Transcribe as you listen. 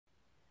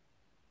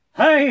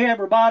Hey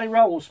everybody,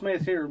 Roll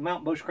Smith here,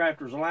 Mountain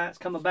Bushcrafters Alliance,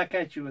 coming back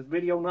at you with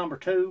video number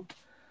 2,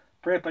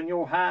 prepping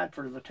your hide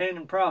for the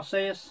tanning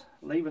process,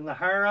 leaving the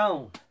hair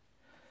on.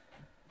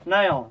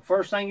 Now,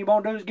 first thing you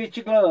want to do is get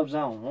your gloves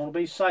on. Want to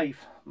be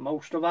safe,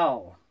 most of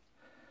all.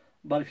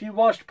 But if you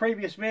watched the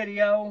previous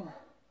video,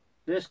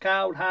 this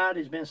coyote hide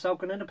has been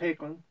soaking in the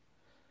pickling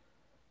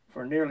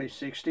for nearly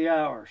 60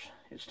 hours.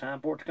 It's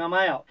time for it to come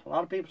out. A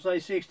lot of people say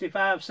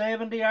 65,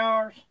 70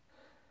 hours.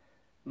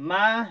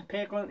 My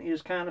pickling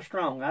is kind of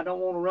strong. I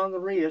don't want to run the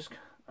risk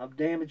of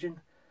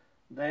damaging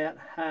that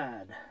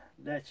hide.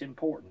 That's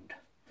important.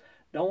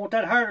 Don't want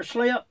that hair to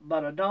slip,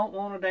 but I don't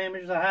want to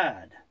damage the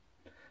hide.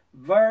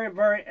 Very,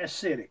 very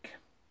acidic.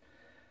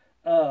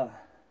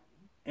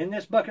 In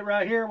this bucket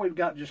right here, we've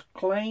got just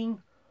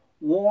clean,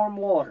 warm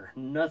water.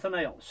 Nothing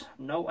else.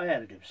 No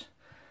additives.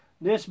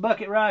 This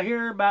bucket right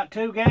here, about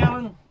 2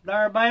 gallons,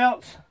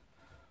 thereabouts.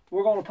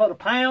 We're going to put a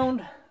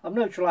pound of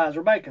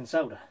neutralizer baking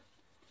soda.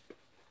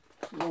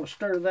 I'm going to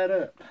stir that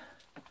up.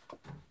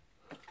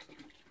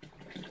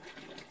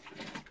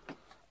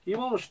 You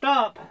want to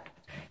stop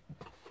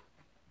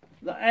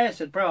the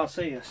acid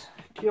process.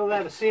 Kill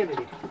that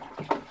acidity.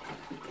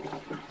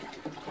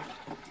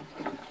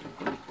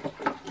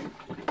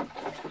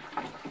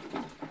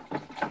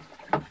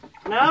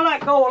 Now I like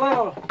to go a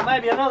little,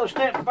 maybe another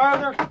step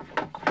further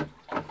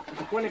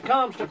when it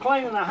comes to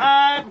cleaning the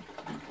hide.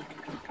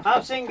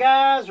 I've seen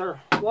guys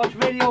or watched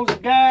videos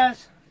of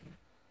guys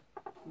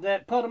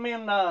that put them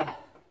in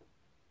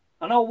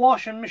an old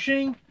washing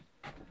machine.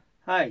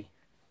 Hey,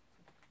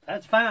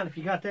 that's fine if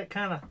you got that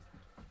kind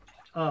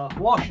of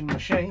washing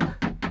machine.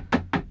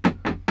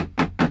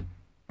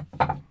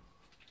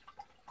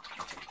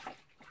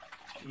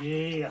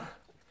 Yeah.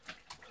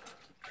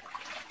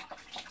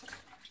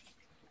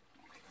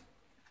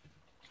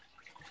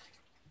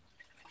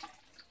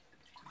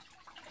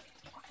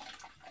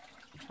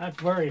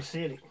 That's very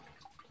acidic.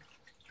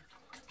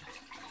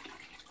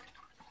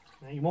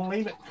 Now you won't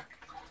leave it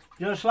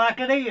just like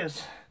it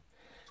is,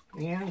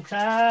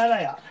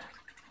 inside out.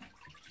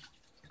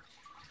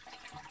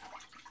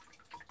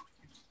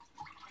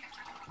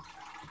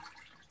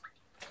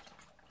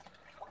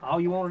 All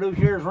you want to do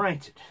here is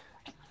rinse it.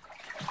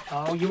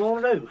 All you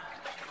want to do.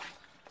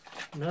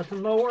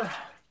 Nothing more,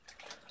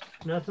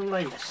 nothing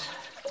less.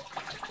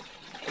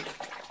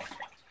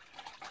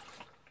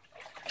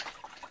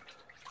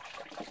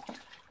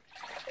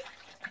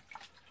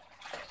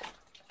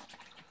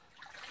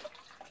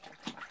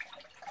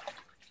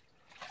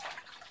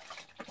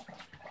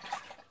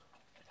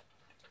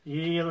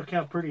 Yeah, look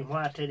how pretty and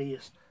white that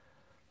is.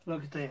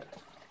 Look at that.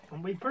 It's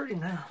gonna be pretty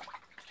now.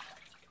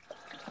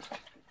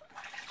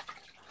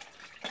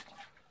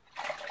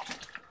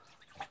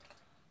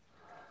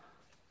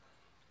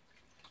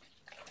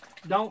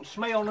 Don't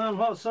smell none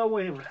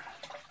whatsoever.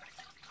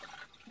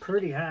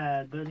 Pretty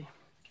hide, buddy.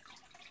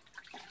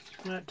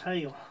 That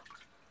tail.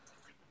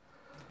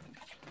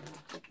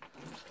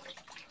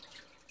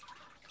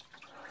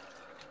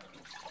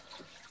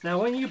 Now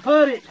when you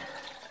put it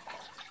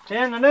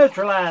in the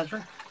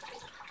neutralizer,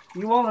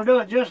 you want to do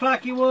it just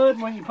like you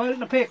would when you put it in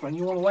the pickling.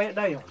 You want to weigh it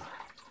down.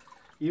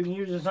 You can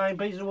use the same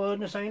piece of wood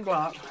and the same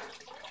block.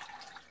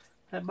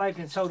 That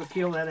baking soda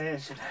kill that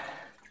acid.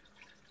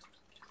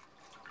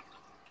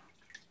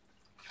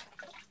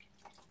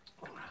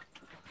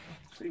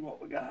 See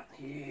what we got.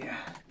 Yeah.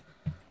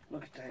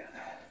 Look at that.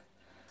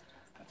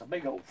 That's a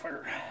big old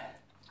fur.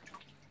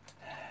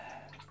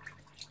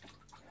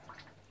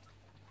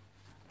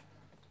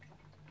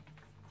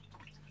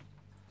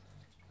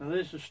 Now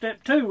this is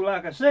step 2,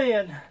 like I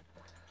said.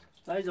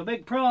 There's a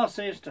big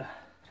process to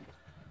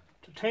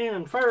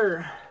tanning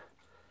fur.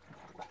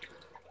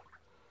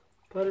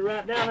 Put it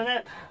right down in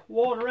that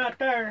water right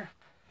there.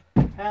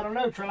 How to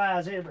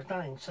neutralize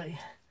everything, see?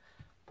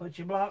 Put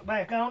your block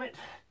back on it.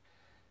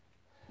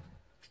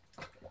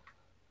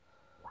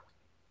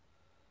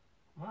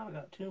 Might have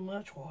got too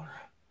much water.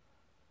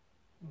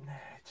 Nah,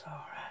 it's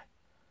alright.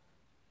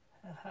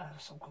 That hide will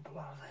soak up a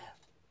lot of that.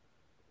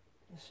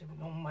 Let's see if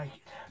we're gonna make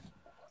it.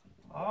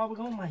 Oh, we're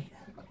gonna make it.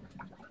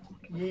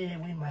 Yeah,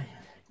 we made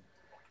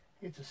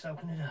it. It's a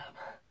soaking it up.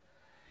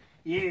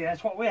 Yeah,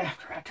 that's what we're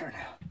after right there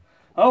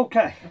now.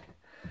 Okay.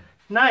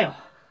 Now,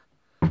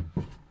 a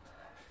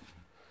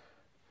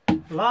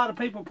lot of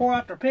people pour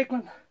out their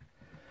pickling.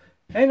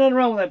 Ain't nothing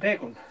wrong with that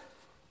pickling.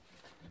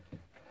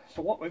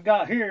 So what we've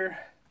got here,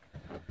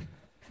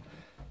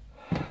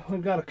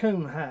 we've got a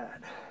coon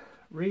hide.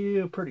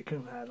 Real pretty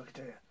coon hide, look at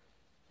that.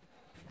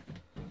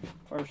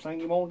 First thing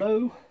you want to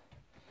do,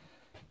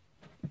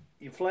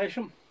 you flesh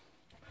them,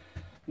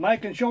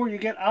 making sure you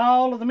get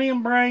all of the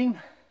membrane,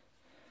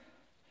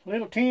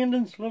 little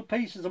tendons, little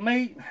pieces of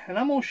meat, and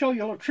I'm going to show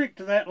you a little trick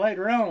to that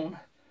later on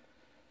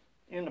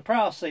in the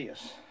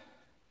process.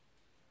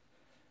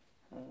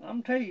 I'm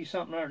going to tell you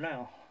something there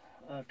now.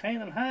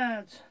 Tanning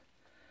hides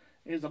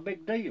is a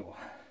big deal.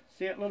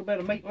 See that little bit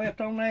of meat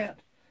left on that?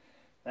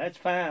 That's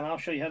fine. I'll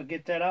show you how to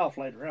get that off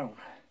later on.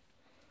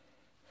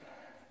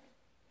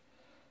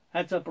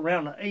 That's up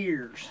around the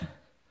ears.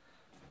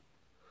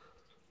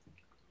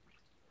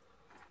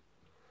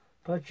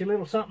 Put your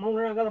little something on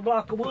there. I got a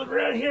block of wood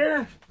right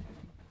here.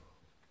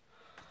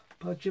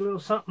 Put your little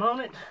something on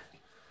it.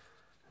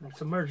 And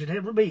submerge it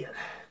every bit.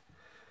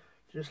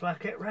 Just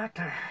like that right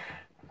there.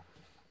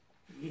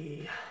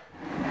 Yeah.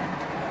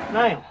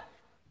 Now,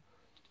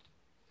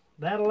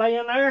 that'll lay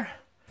in there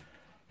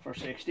for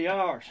 60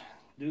 hours.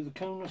 Do the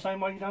coon the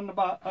same way you done the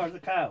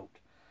coyote.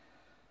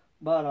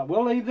 But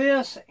we'll leave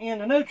this in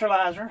the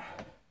neutralizer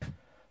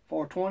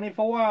for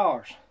 24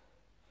 hours.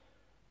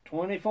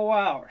 24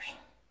 hours.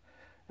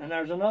 And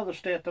there's another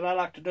step that I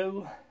like to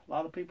do. A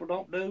lot of people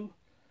don't do.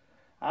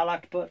 I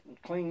like to put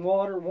clean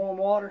water, warm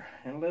water,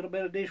 and a little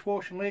bit of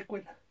dishwashing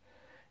liquid.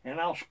 And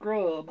I'll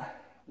scrub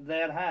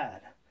that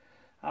hide.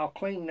 I'll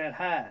clean that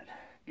hide.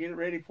 Get it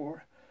ready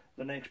for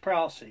the next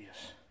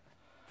process.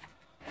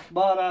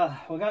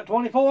 But we got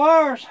 24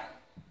 hours.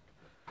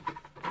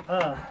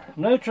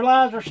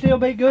 Neutralizer still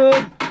be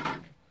good.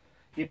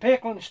 Your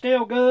pickling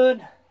still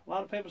good. A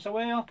lot of people say,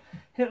 well,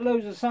 it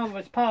loses some of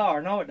its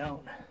power. No, it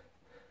don't.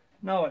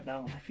 No, it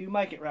don't. If you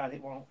make it right,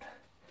 it won't.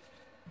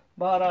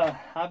 But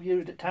I've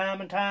used it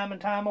time and time and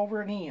time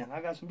over again.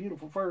 I got some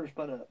beautiful furs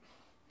put up.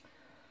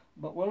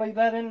 But we'll leave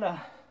that in the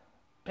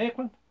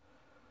pickling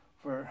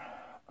for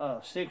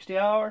 60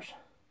 hours.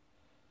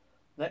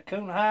 That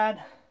coon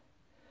hide.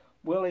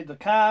 We'll leave the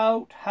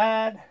coyote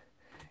hide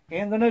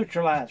in the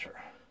neutralizer.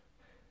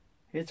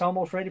 It's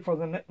almost ready for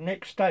the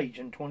next stage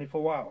in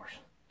 24 hours.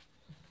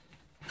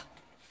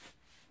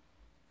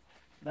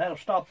 That'll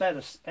stop that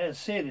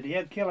acidity.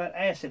 It'll kill that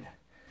acid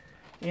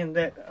in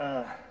that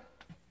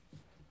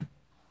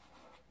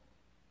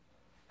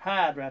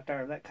hide right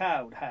there, that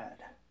coyote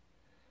hide.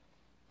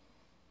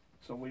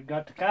 So we've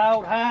got the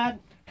coyote hide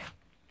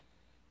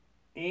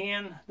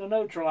in the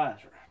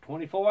neutralizer.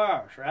 24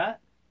 hours, right?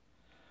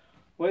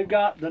 We've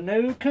got the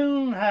new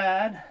coon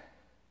hide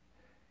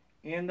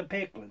in the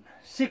pickling.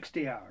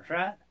 60 hours,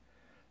 right?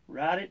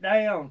 Write it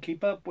down.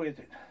 Keep up with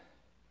it.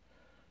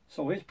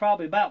 So it's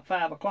probably about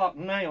 5 o'clock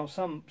now,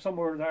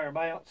 somewhere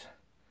thereabouts.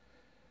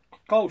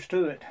 Close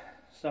to it.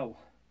 So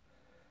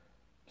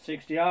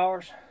 60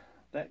 hours,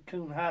 that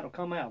coon hide will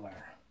come out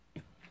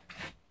there.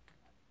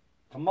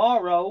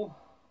 Tomorrow,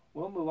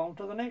 we'll move on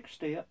to the next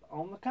step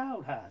on the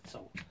coyote hide.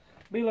 So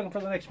be looking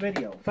for the next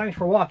video. Thanks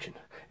for watching.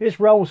 It's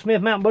Roll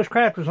Smith Mountain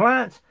Bushcrafters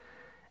Alliance.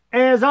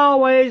 As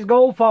always,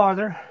 go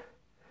farther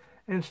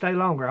and stay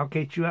longer. I'll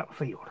catch you out in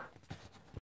the field.